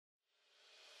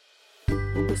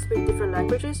We speak different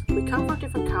languages, we come from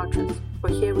different cultures,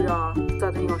 but here we are,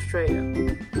 studying in Australia.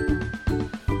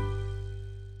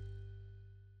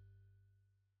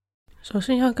 首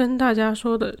先要跟大家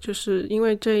说的就是因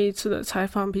为这一次的采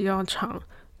访比较长，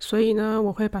所以呢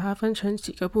我会把它分成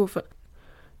几个部分。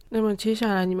那么接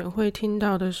下来你们会听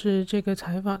到的是这个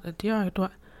采访的第二段，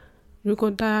如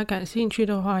果大家感兴趣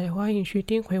的话，也欢迎去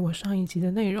听回我上一集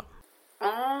的内容。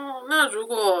那如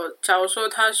果假如说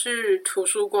他去图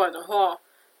书馆的话，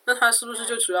那他是不是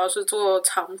就主要是做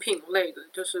藏品类的，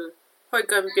就是会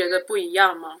跟别的不一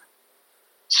样吗？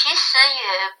其实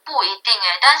也不一定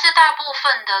但是大部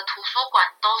分的图书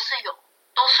馆都是有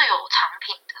藏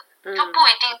品的，就不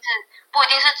一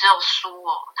定是只有书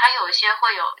它有一些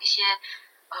会有一些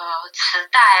磁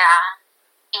带啊、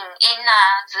影音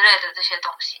啊之类的这些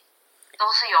东西，都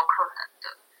是有可能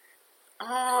的。对，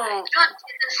就其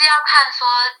实是要看说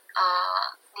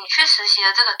你去实习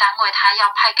的这个单位他要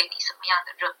派给你什么样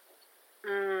的任务。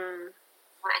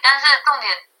对，但是重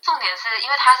点是因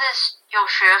为它是有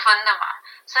学分的嘛，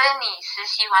所以你实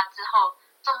习完之后，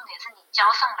重点是你交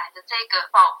上来的这个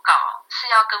报告是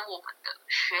要跟我们的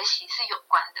学习是有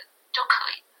关的就可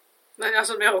以。那要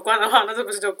是没有关的话，那是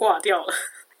不是就挂掉了？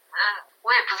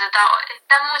我也不知道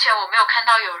但目前我没有看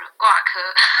到有人挂科。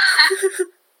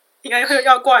应该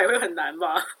要挂也会很难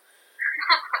吧？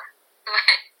对，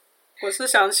我是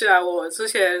想起来我之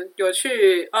前有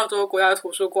去澳洲国家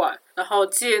图书馆，然后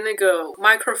借那个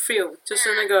microfilm， 就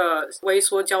是那个微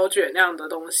缩胶卷那样的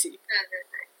东西。对。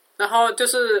然后就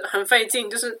是很费劲，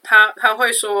就是他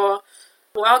会说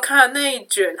我要看那一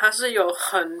卷，它是有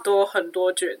很多很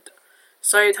多卷的，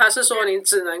所以他是说你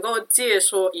只能够借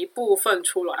说一部分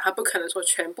出来，他不可能说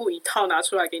全部一套拿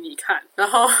出来给你看。然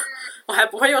后我还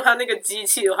不会用他那个机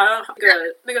器，我还让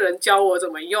那个人教我怎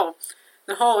么用，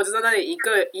然后我就在那里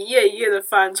一页一页的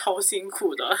翻，超辛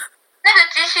苦的。那个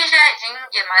机器现在已经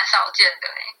也蛮少见的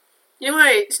因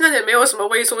为现在也没有什么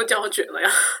微缩胶卷了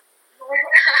呀。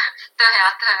对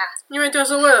啊，因为就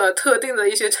是为了特定的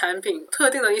一些产品，特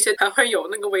定的一些才会有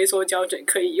那个微缩胶卷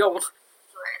可以用。对，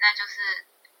那就是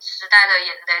时代的眼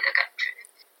泪的感觉。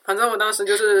反正我当时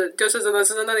就是真的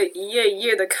是在那里一页一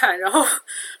页的看，然后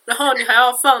你还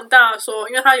要放大说，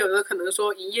因为它有的可能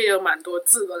说一页有蛮多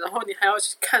字的，然后你还要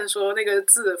去看说那个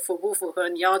字符不符合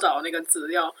你要找的那个资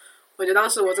料。我觉得当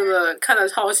时我真的看得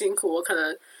超辛苦，我可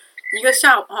能一个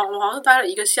下午我好像是待了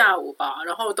一个下午吧，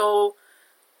然后都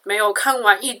没有看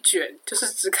完一卷，就是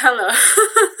只看了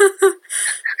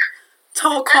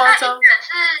超夸张。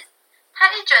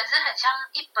它一卷是很像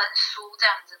一本书这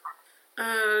样子吗？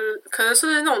可能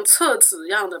是那种册子一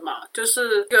样的嘛，就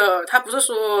是它不是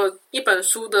说一本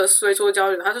书的微缩胶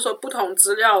卷，它是说不同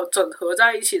资料整合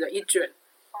在一起的一卷。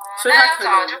所以它可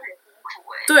能就很辛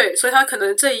苦对，所以它可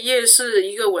能这一页是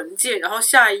一个文件，然后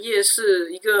下一页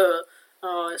是一个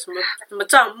什么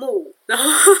账目，然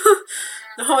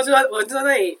后我就在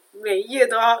那里每一页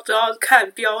都要看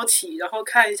标题，然后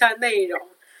看一下内容，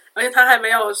而且它还没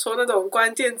有说那种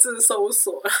关键字搜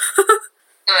索。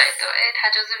对，它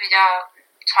就是比较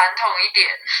传统一点。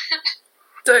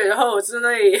对，然后我在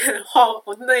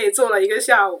那里坐了一个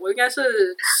下午，我应该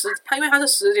是因为它是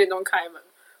10点钟开门，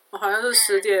我好像是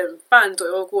10点半左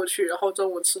右过去，然后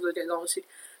中午吃了点东西，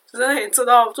就在那里坐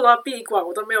到闭馆，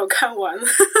我都没有看完。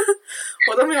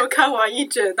我都没有看完一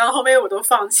卷，到后面我都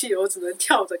放弃了，我只能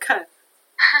跳着看。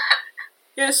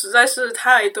因为实在是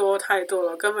太多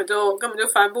了，根本就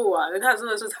翻不完，它真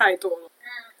的是太多了。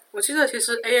我记得其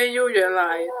实 ANU 原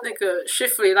来那个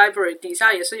Shiftly Library 底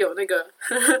下也是有那个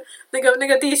那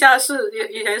个地下室，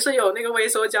以前是有那个微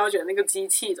缩胶卷那个机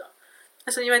器的，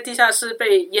但是因为地下室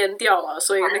被淹掉了，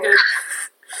所以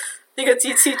那个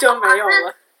机器就没有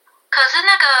了。可是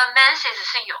那个 Menzies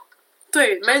是有的。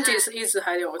对， Menzies 一直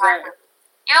还有在。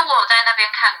因为我有在那边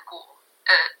看过，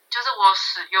就是我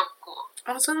使用过。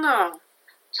真的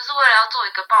就是为了要做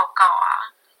一个报告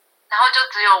啊，然后就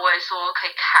只有微缩可以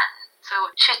看，所以我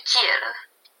去借了，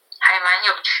还蛮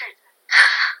有趣的。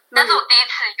那是我第一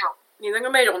次用。你那个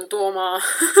内容多吗？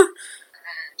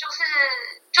就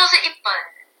是一本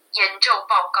研究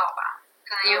报告吧，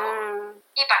可能有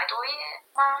100多页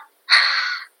吗？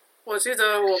我记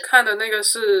得我看的那个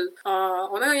是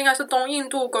我那个应该是东印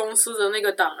度公司的那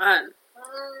个档案。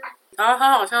然后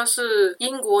它好像是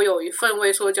英国有一份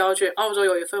微缩胶卷，澳洲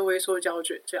有一份微缩胶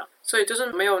卷，这样，所以就是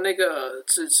没有那个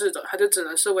纸质的，它就只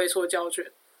能是微缩胶卷。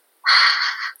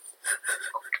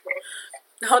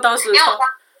然后当时因为我看的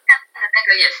那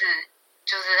个也是，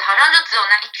就是好像就只有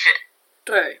那一卷。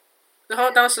对，然后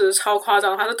当时超夸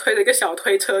张，他是推了一个小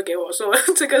推车给我说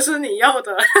这个是你要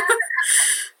的。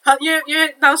因为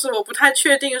当时我不太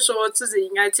确定说自己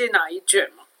应该借哪一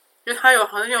卷嘛，因为它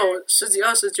好像有10几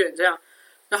20卷这样，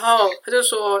然后他就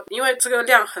说，因为这个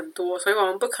量很多，所以我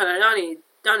们不可能让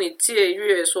你借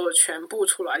阅说全部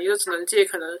出来，你就只能借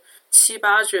可能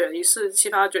7-8卷，一次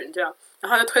7-8卷这样。然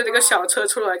后就推这个小车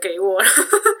出来给我，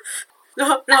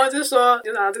然后就说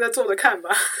就拿这个坐着看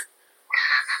吧。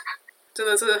真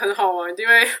的是很好玩，因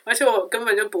为而且我根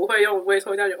本就不会用微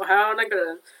缩胶卷，我还要那个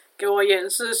人给我演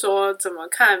示说怎么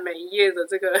看每一页的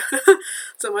这个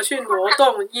怎么去挪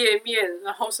动页面，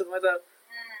然后什么的。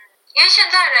因为现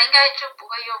在人应该就不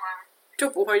会用啊。就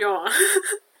不会用啊。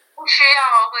不需要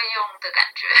会用的感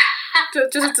觉。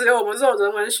就是只有我们这种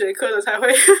人文学科的才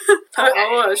会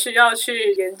偶尔需要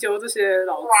去研究这些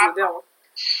老资料。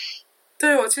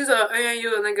对，我记得 ANU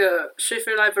的那个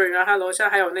Schiffer Library， 然后它楼下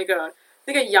还有那个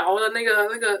窑的那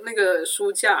个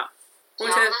书架。窑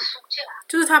的书架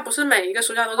就是它不是每一个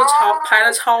书架都是排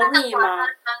的超密吗？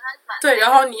对，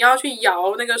然后你要去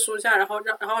摇那个书架，然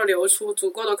后留出足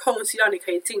够的空隙让你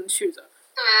可以进去的。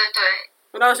对对对，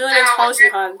我当时那边超喜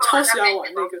欢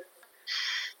玩那个。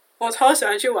我超喜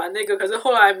欢去玩那个，可是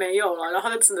后来没有了，然后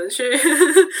就只能去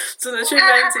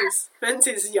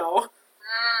Menzies 摇。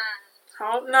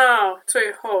好，那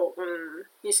最后，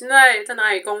你现在在哪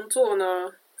里工作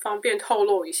呢？方便透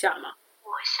露一下吗？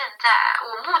我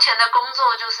目前的工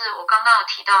作就是我刚刚有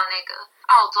提到那个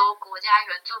澳洲国家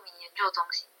原住民研究中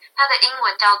心，它的英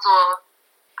文叫做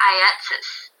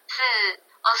IATSIS， 是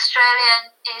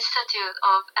Australian Institute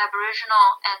of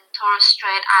Aboriginal and Torres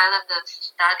Strait Islander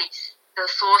Studies 的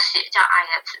缩写，叫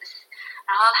IATSIS。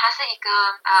然后它是一个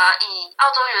以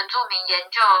澳洲原住民研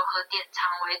究和典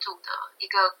藏为主的一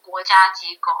个国家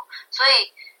机构，所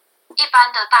以一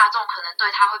般的大众可能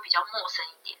对它会比较陌生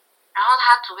一点。然后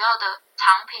它主要的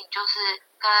藏品就是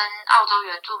跟澳洲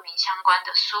原住民相关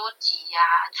的书籍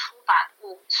啊、出版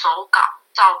物、手稿、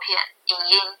照片、影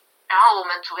音。然后我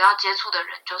们主要接触的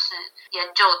人就是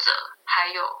研究者，还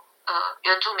有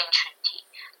原住民群体。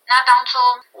那当初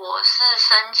我是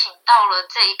申请到了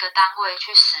这一个单位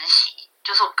去实习，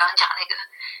就是我们刚刚讲那个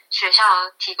学校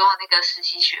提供的那个实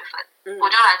习学分，我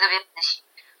就来这边实习。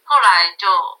后来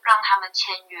就让他们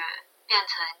签约，变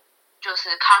成就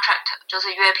是 contractor， 就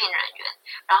是约聘人员。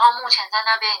然后目前在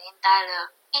那边已经待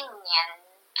了1年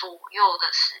左右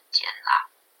的时间啦。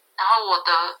然后我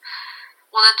的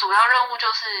主要任务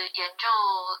就是研究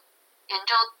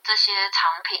这些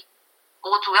藏品，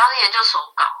我主要是研究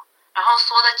手稿。然后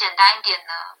说的简单一点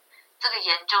呢，这个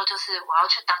研究就是我要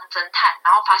去当侦探，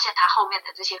然后发现它后面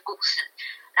的这些故事，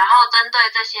然后针对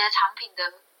这些藏品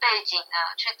的背景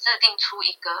呢，去制定出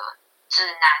一个指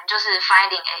南，就是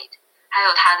finding aid， 还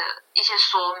有它的一些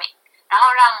说明，然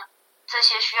后让这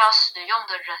些需要使用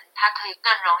的人，他可以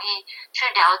更容易去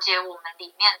了解我们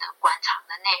里面的馆藏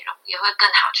的内容，也会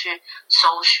更好去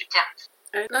搜寻这样子。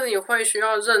那你会需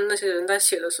要认那些人在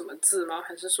写的什么字吗？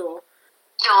还是说？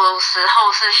有时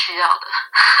候是需要的。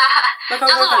就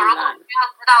是我如果需要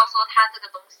知道说它这个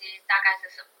东西大概是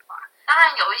什么的话，当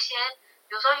然有一些，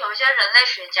比如说有一些人类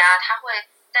学家，他会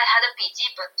在他的笔记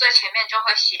本最前面就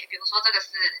会写，比如说这个是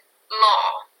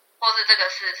law， 或是这个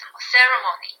是什么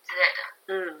ceremony 之类的，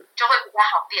就会比较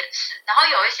好辨识。然后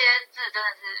有一些字真的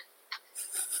是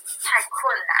太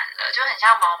困难了，就很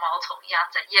像毛毛虫一样，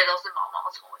整页都是毛毛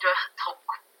虫，我就会很痛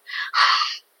苦。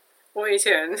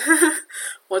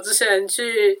我之前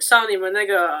去上你们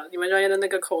专业的那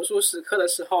个口述史课的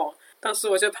时候，当时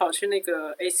我就跑去那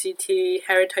个 ACT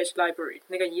Heritage Library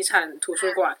那个遗产图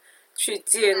书馆去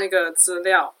借那个资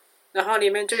料，然后里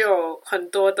面就有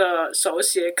很多的手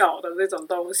写稿的那种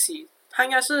东西，它应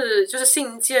该是就是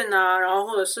信件啊，然后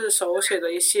或者是手写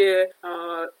的一些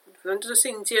可能就是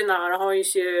信件啊，然后一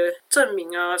些证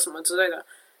明啊什么之类的。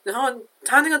然后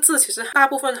他那个字其实大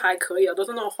部分还可以啊，都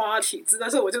是那种花体字，但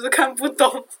是我就是看不懂。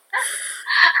对，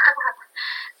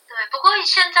不过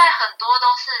现在很多都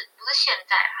是不是现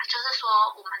在啦，就是说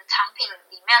我们藏品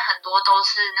里面很多都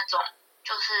是那种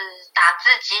就是打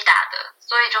字机打的，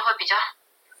所以就会比较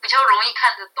容易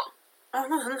看得懂。哦，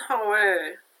那很好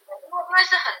因为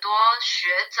是很多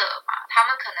学者嘛，他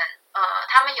们可能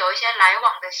他们有一些来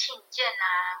往的信件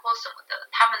啊或什么的，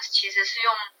他们其实是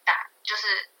用就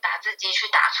是打字机去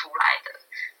打出来的，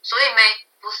所以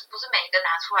不是每一个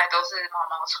拿出来都是毛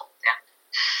毛虫这样。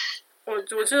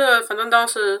我记得反正当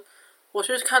时我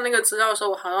去看那个资料的时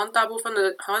候，我好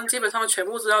像基本上全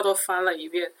部资料都翻了一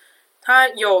遍。它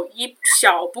有一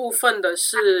小部分的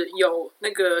是有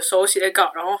那个手写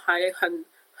稿，然后还很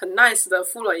nice 的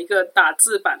附了一个打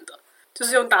字版的，就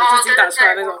是用打字机打出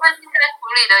来那种。我现在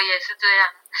处理的也是这样。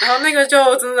然后那个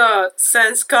就真的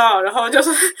sense 高，然后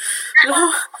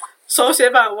手写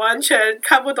版完全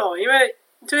看不懂，因为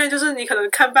就是你可能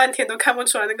看半天都看不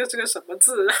出来那个是个什么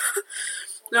字。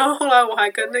然后后来我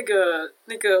还跟那个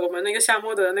我们那个项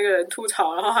目的那个人吐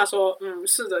槽，然后他说，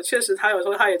是的，确实他有时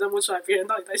候他也认不出来别人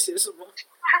到底在写什么。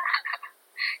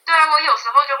对啊，我有时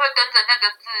候就会跟着那个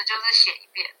字就是写一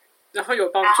遍，然后有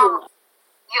帮助吗？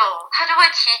有，他就会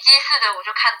奇迹似的，我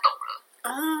就看懂了。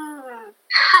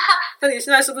那你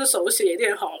现在是不是手写也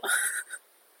练好了？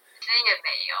其实也没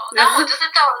有，然后我就是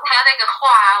照着他那个画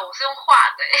啊，我是用画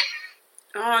的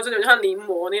然后这就像临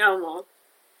摹那样吗？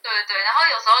对对，然后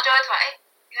有时候就会突然，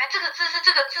原来这个字是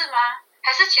这个字吗？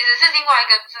还是其实是另外一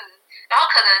个字？然后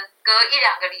可能隔一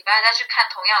两个礼拜再去看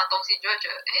同样的东西，你就会觉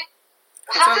得，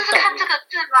我上次是看这个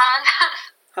字吗？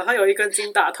好像有一根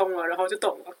筋打通了，然后就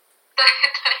懂了。对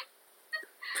对。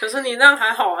可是你那样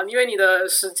还好啊，因为你的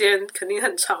时间肯定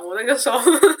很长。我那个时候，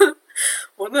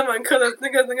我那门课的那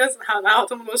个哪有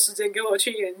这么多时间给我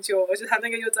去研究？而且他那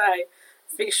个又在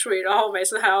Fishway， 然后每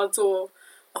次还要坐，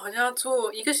好像要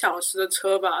坐1个小时的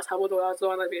车吧，差不多要坐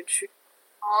到那边去。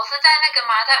是在那个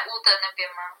吗？在Woodland那边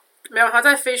吗？没有，他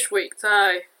在 Fishway，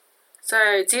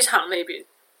 在机场那边。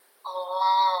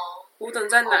Woodland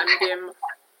在南边嘛？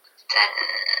在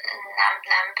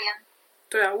南边。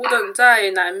对啊，Woodland在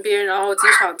南边，然后机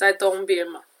场在东边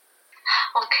嘛。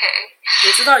OK。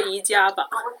你知道宜家吧？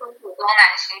东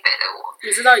南西北的我。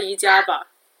你知道宜家吧？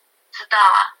知道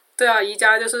啊。对啊，宜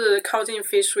家就是靠近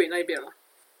Fishway 那边嘛。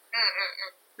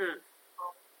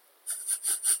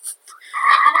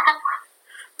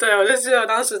对，我就记得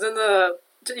当时真的，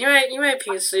就因为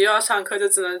平时又要上课，就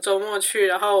只能周末去，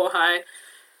然后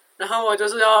我就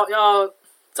是要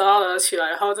早早的起来，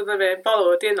然后在那边抱着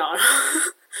我的电脑，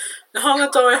然后那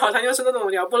周围好像又是那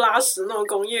种鸟不拉屎那种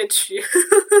工业区，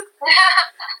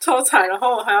超惨。然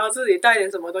后我还要自己带点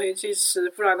什么东西去吃，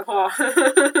不然的话，太惨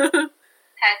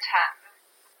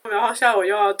了。然后下午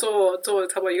又要坐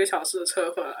差不多1个小时的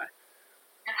车回来。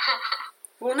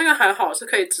不过那个还好，是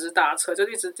可以直达车，就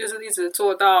一直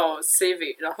坐到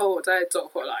Civic， 然后我再走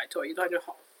回来，走一段就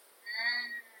好了。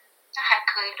那还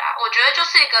可以啦。我觉得就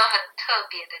是一个很特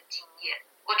别的经验。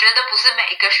我觉得不是每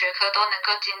一个学科都能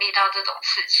够经历到这种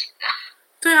事情的。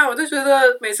对啊，我就觉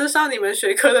得每次上你们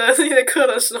学科的那些课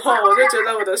的时候，我就觉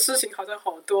得我的事情好像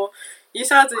好多，一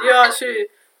下子又要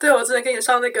去。对，我之前跟你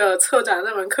上那个策展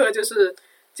那门课，就是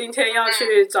今天要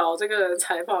去找这个人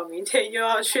采访，明天又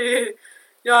要去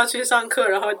上课，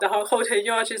然后后天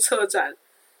又要去策展。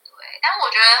对，但我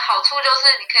觉得好处就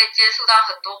是你可以接触到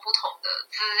很多不同的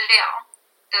资料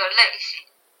的类型。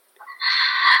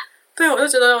对，我就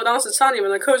觉得我当时上你们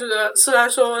的课，觉得虽然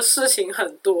说事情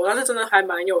很多，但是真的还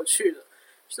蛮有趣的。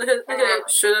那些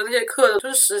学的那些课，就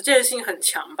是实践性很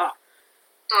强吧。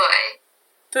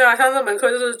对啊，像这门课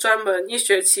就是专门1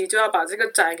学期就要把这个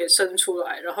展给生出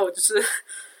来，然后就是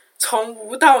从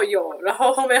无到有，然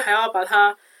后后面还要把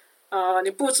它你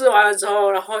布置完了之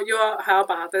后，然后还要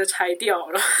把它再拆掉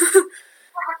了。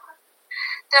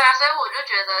对啊，所以我就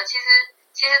觉得其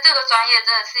实这个专业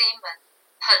真的是一门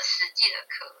很实际的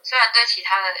课，虽然对其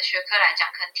他的学科来讲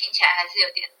可能听起来还是有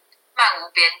点漫无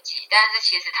边际，但是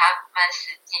其实它蛮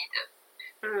实际的。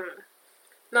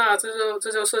那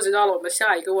这就涉及到了我们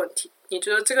下一个问题，你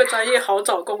觉得这个专业好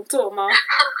找工作吗？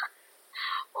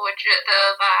我觉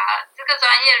得吧，这个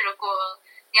专业如果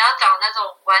你要找那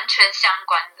种完全相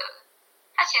关的，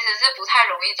它其实是不太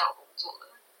容易找工作的。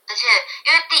而且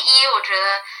因为第一，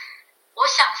我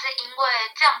想是因为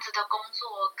这样子的工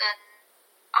作跟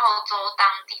澳洲当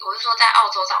地，我是说在澳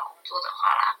洲找工作的话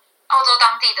啦，澳洲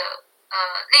当地的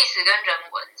历史跟人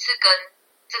文是跟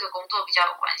这个工作比较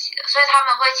有关系的，所以他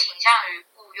们会倾向于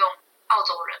雇佣澳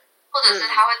洲人，或者是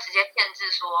他会直接限制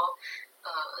说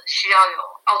需要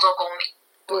有澳洲公民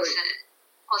或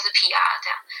是 PR 这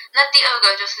样。那第二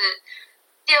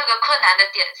个困难的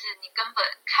点是你根本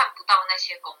看不到那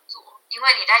些工作，因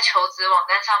为你在求职网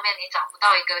站上面你找不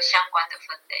到一个相关的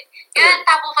分类，因为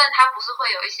大部分它不是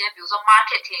会有一些比如说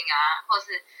marketing 啊，或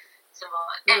是什么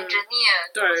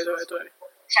engineer 对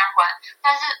相关，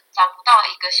但是找不到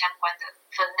一个相关的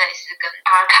分类是跟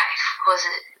archive 或是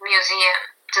museum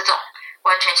这种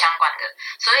完全相关的，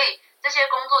所以这些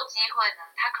工作机会呢，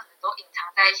它可能都隐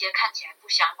藏在一些看起来不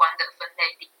相关的分类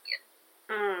里面。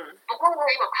不过我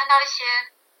也有看到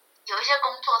有一些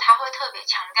工作，它会特别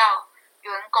强调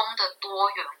员工的多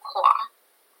元化，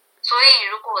所以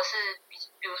如果是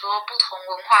比如说不同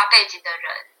文化背景的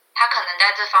人，他可能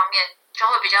在这方面就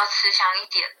会比较吃香一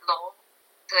点咯。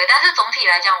对，但是总体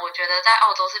来讲，我觉得在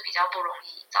澳洲是比较不容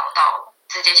易找到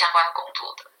直接相关的工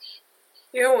作的。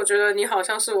因为我觉得你好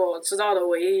像是我知道的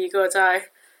唯一一个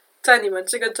在你们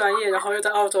这个专业，然后又在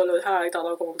澳洲留下来找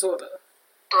到工作的。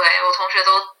对，我同学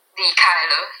都离开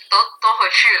了，都回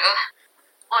去了。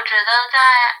我觉得在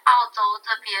澳洲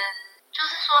这边就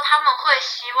是说他们会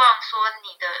希望说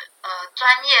你的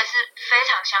专业是非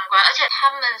常相关，而且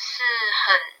他们是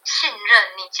很信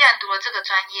任你，既然读了这个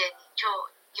专业，你就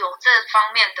有这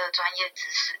方面的专业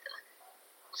知识的。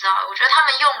不知道，我觉得他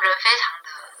们用人非常的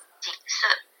谨慎。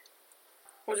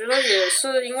我觉得也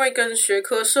是因为跟学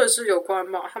科设置有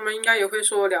关吧，他们应该也会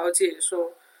说了解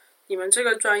说你们这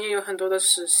个专业有很多的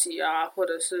实习啊，或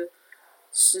者是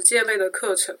实践类的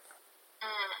课程。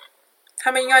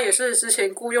他们应该也是之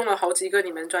前雇佣了好几个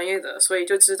你们专业的，所以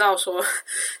就知道说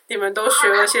你们都学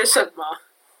了些什么。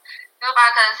没有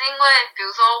吧？可能是因为比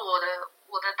如说我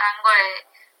的单位，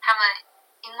他们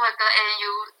因为跟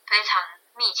AU 非常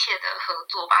密切的合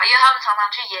作吧，因为他们常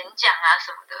常去演讲啊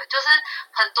什么的，就是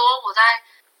很多我在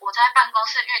办公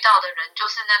室遇到的人，就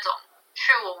是那种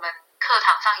去我们课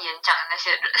堂上演讲的那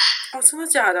些人。哦，真的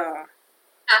假的？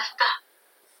真的，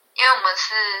因为我们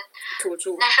是土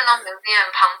著 National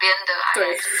Museum 旁边的。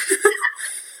对，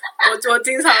我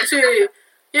经常去，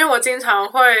因为我经常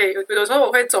会有时候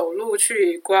我会走路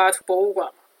去国家博物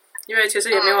馆，因为其实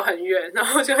也没有很远，然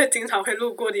后就会经常会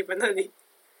路过你们那里。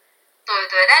对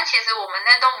对，但其实我们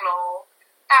那栋楼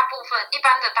大部分一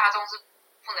般的大众是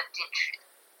不能进去的。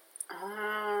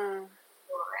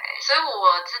对，所以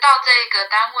我知道这个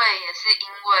单位也是因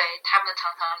为他们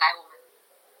常常来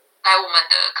我们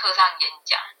的课上演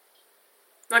讲。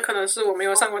那可能是我没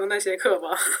有上过的那些课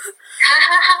吧。所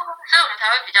以我们才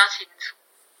会比较清楚。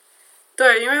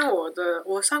对，因为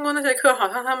我上过那些课，好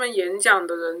像他们演讲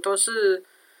的人都是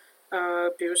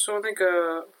比如说那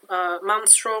个Mount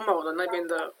Stromlo 的那边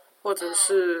的，或者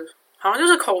是好像就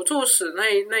是口述史那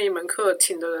一门课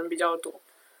请的人比较多。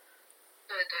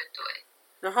对对对。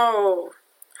然后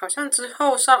好像之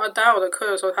后上 Adele 的课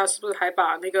的时候，他是不是还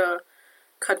把那个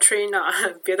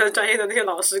Katrina 别的专业的那些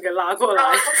老师给拉过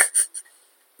来？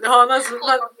然后那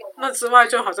之外，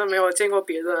就好像没有见过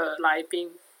别的来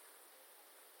宾。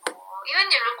因为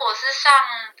你如果是上，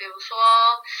比如说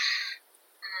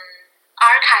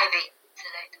archiving 之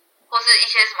类的，或是一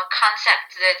些什么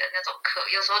concept 之类的那种课，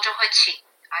有时候就会请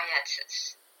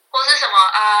ISS， 或是什么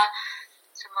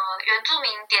原住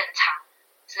民典藏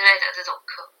之类的这种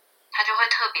课，他就会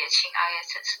特别请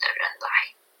ISS 的人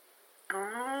来。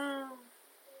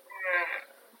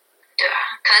对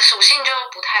吧？可能属性就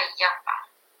不太一样吧。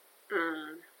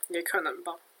也可能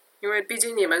吧，因为毕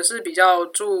竟你们是比较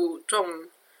注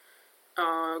重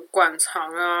馆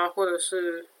藏啊，或者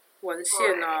是文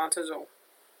献啊这种。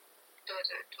对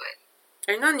对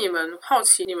对。那你们好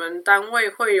奇，你们单位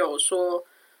会有说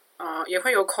也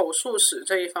会有口述史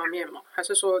这一方面吗？还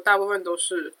是说大部分都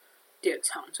是典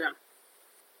藏这样？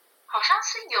好像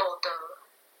是有的，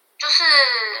就是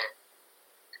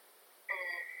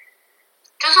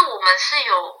我们是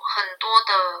有很多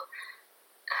的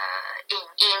影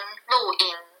音、录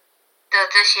音的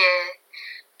这些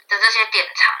典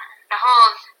藏，然后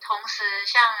同时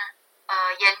像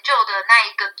研究的那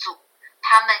一个组，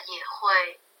他们也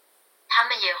会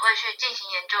去进行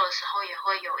研究的时候，也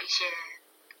会有一些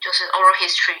就是 oral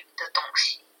history 的东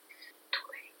西。对。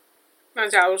那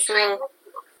假如说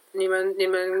你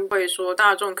们会说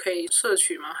大众可以摄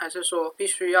取吗？还是说必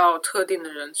须要特定的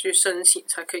人去申请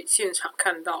才可以现场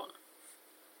看到呢？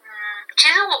其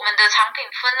实我们的产品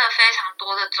分了非常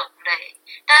多的种类，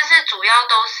但是主要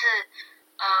都是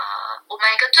我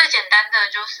们一个最简单的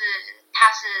就是它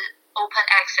是 open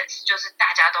access， 就是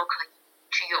大家都可以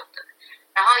去用的。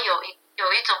然后有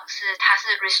一种是它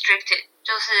是 restricted，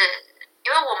 就是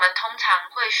因为我们通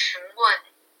常会询问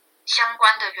相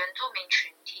关的原住民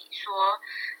群体说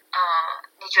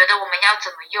你觉得我们要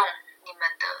怎么用你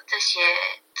们的这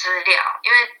些资料，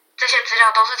因为这些资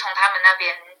料都是从他们那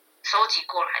边收集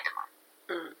过来的嘛。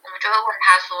我们就会问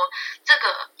他说，这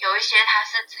个有一些它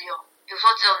是比如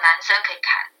说只有男生可以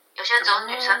看，有些只有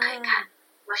女生可以看，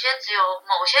有些只有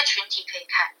某些群体可以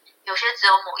看，有些只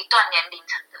有某一段年龄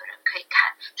层的人可以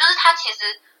看，就是它其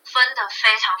实分得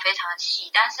非常非常的细，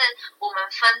但是我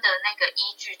们分的那个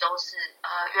依据都是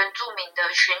原住民的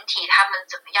群体他们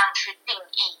怎么样去定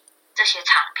义这些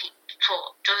产品，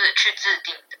就是去制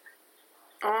定的。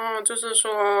就是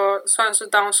说算是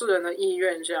当事人的意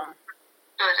愿这样。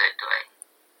对对对。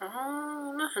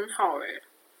那很好耶。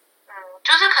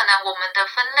就是可能我们的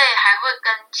分类还会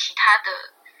跟其他的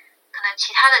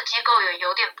机构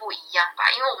有点不一样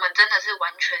吧，因为我们真的是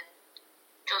完全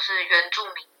就是原住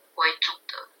民为主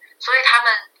的，所以他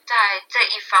们在这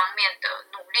一方面的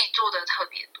努力做得特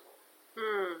别多。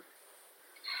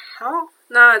好，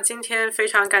那今天非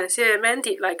常感谢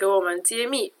Mandy 来给我们揭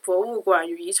秘博物馆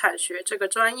与遗产学这个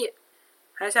专业。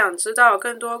还想知道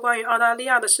更多关于澳大利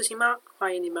亚的事情吗？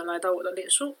欢迎你们来到我的脸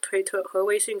书、推特和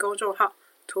微信公众号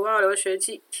图澳留学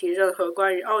记，提任何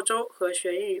关于澳洲和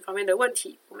学英语方面的问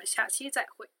题。我们下期再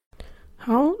会。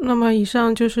好，那么以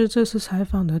上就是这次采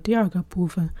访的第2个部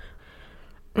分。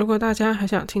如果大家还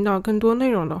想听到更多内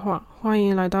容的话，欢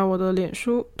迎来到我的脸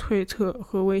书、推特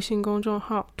和微信公众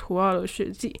号图澳留学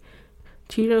记，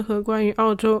提任何关于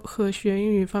澳洲和学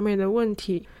英语方面的问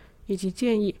题以及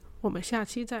建议。我们下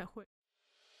期再会。